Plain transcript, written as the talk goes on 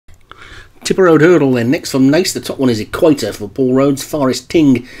Tipper Road Hurdle then. Next from Nace, the top one is Equator for Paul Rhodes, Forest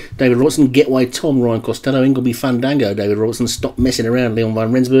Ting, David Robertson, Getaway Tom, Ryan Costello, Ingleby Fandango, David Robertson, Stop Messing Around, Leon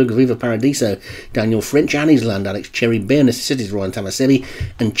van Rensburg, Viva Paradiso, Daniel French, Annie's Land, Alex Cherry, Bare Necessities, Ryan Tamasevi,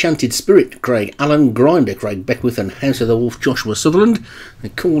 Enchanted Spirit, Craig Allen, Grinder, Craig Beckwith, and House of the Wolf, Joshua Sutherland. They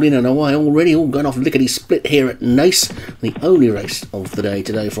called in and away already, all gone off lickety-split here at Nace, the only race of the day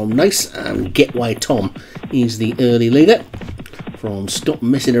today from Nace, and Getaway Tom is the early leader. From Stop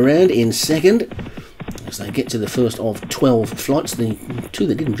Messing Around in second, as they get to the first of 12 flights. The two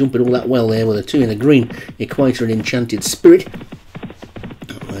that didn't jump it all that well there were the two in the green, Equator and Enchanted Spirit.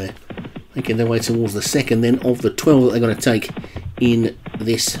 They're making their way towards the second then of the 12 that they're going to take in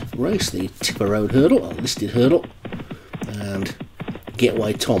this race, the Tipper Road Hurdle, a listed hurdle. And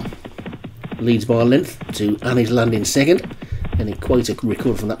Getaway Tom leads by a length to Annie's Land in second, and Equator can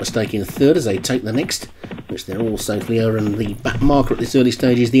recover from that mistake in third as they take the next, which they're all safely over. And the back marker at this early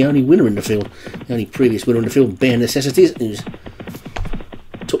stage is the only winner in the field, the only previous winner in the field, Bare Necessities, who's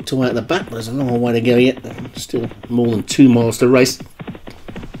tucked away at the back, but there's a long way to go yet, still more than 2 miles to race.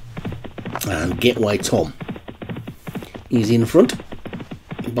 And Getaway Tom is in front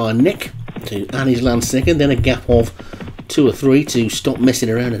by a neck to Annie's Land second, then a gap of 2 or 3 to Stop Messing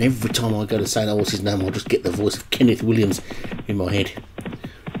Around. And every time I go to say that horse's name, I'll just get the voice of Kenneth Williams in my head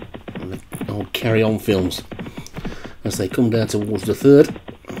on the old Carry On films as they come down towards the third,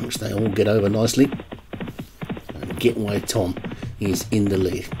 which they all get over nicely. And Getaway Tom is in the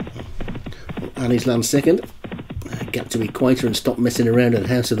lead. Annie's Land second, gap to Equator and Stop Messing Around and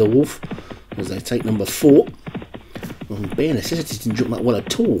House of the Wolf as they take number 4. And Bare Necessities didn't jump that well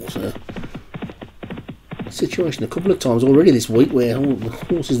at all, so situation a couple of times already this week where all the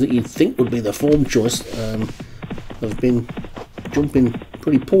horses that you'd think would be the form choice have been jumping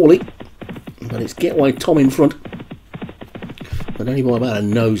pretty poorly. But it's Getaway Tom in front, but only by about a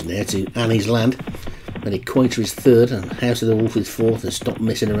nose now to Annie's Land. And Equator is third, and House of the Wolf is fourth, and Stop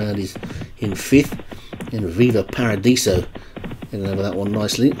Messing Around is in fifth. And Viva Paradiso getting over that one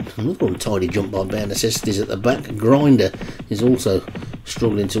nicely. Another untidy jump by Bare Necessities at the back. Grinder is also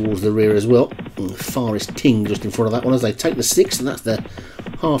struggling towards the rear as well. And Forest Ting just in front of that one as they take the sixth, and that's the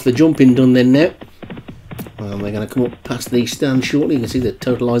half the jumping done then now. And they're going to come up past the stand shortly. You can see the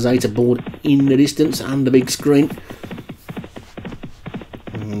totalisator board in the distance and the big screen.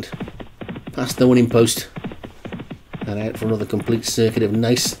 And past the winning post and out for another complete circuit of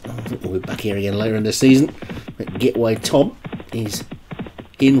Nace. I think we'll be back here again later in the season. But Getaway Tom is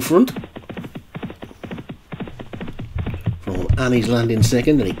in front from Annie's Land in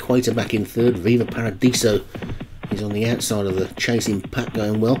second, and Equator back in third. Viva Paradiso is on the outside of the chasing pack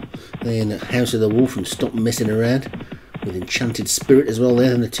going well. Then House of the Wolf and Stop Messing Around with Enchanted Spirit as well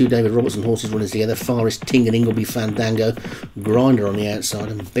there. And the two David Robertson horses running together, Forest Ting and Ingleby Fandango. Grinder on the outside,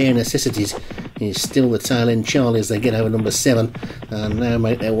 and Bare Necessities is still the tail end Charlie as they get over number 7 and now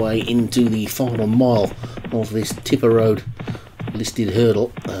make their way into the final mile of this Tipper Road listed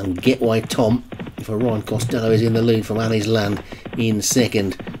hurdle. And Getaway Tom for Ryan Costello is in the lead from Annie's Land in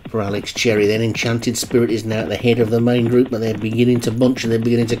second for Alex Cherry. Then Enchanted Spirit is now at the head of the main group, but they're beginning to bunch and they're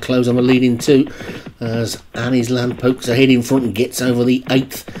beginning to close on the leading two as Annie's Land pokes ahead in front and gets over the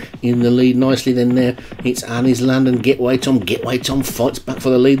 8th in the lead nicely. Then there it's Annie's Land and Getaway Tom. Getaway Tom fights back for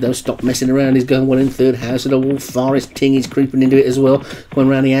the lead though. Stop Messing Around is going well in third. House of the Wolf, Forest Ting is creeping into it as well, going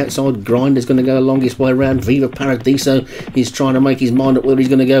around the outside. Grinder's going to go the longest way around. Viva Paradiso is trying to make his mind up whether he's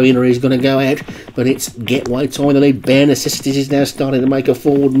going to go in or he's going to go out, but it's Getaway Tom in the lead. Bare Necessities is now starting to make a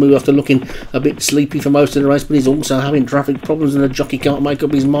forward move after looking a bit sleepy for most of the race, but he's also having traffic problems and the jockey can't make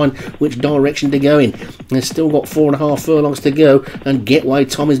up his mind which direction to go in. They've still got 4.5 furlongs to go, and Getaway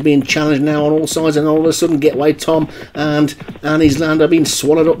Tom is being challenged now on all sides, and all of a sudden Getaway Tom and Annie's Land are being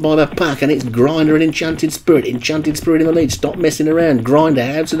swallowed up by the pack, and it's Grinder and Enchanted Spirit. Enchanted Spirit in the lead. Stop Messing Around. Grinder,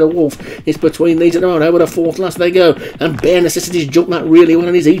 House of the Wolf. It's between these at the moment. Over the 4th last they go, and Bare Necessities jump that really well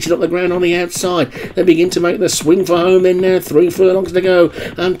and he's eating up the ground on the outside. They begin to make the swing for home then now. 3 furlongs to go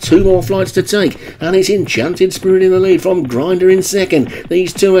and 2 more flights to take, and it's Enchanted Spirit in the lead from Grinder in second.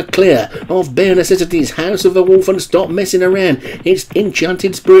 These two are clear of Bare Necessities, House of the Wolf and Stop Messing Around. It's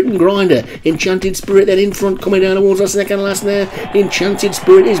Enchanted Spirit and Grinder. Enchanted Spirit then in front coming down towards the second last there. Enchanted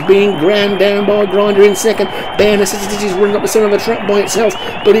Spirit is being ground down by Grinder in second. Bare Necessities is running up the centre of the track by itself,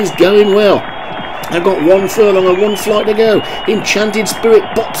 but is going well. I've got 1 furlong and 1 flight to go. Enchanted Spirit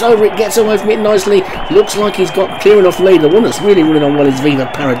pops over it, gets away from it nicely. Looks like he's got clear enough lead. The one that's really running on well is Viva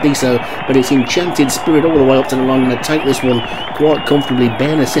Paradiso, but it's Enchanted Spirit all the way up to the line. Going to take this one quite comfortably.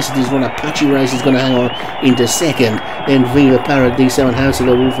 Bare Necessities run a patchy race, is going to hang on into second. Then Viva Paradiso and House of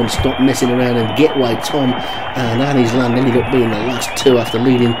the Wolf and Stop Messing Around and Getaway Tom and Annie's Land ended up being the last two after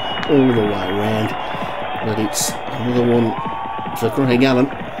leading all the way round. But it's another one for Craig Allen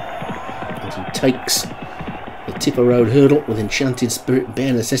as he takes the Tipper Road Hurdle with Enchanted Spirit,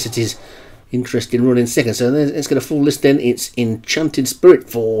 Bare Necessities. Interesting run in second. So let's get a full list then. It's Enchanted Spirit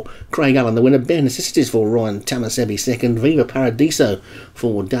for Craig Allen, the winner. Bare Necessities for Ryan Tamasebi second. Viva Paradiso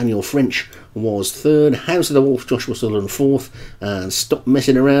for Daniel French was third. House of the Wolf, Joshua Sutherland fourth. And Stop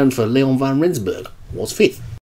Messing Around for Leon van Rensburg was fifth.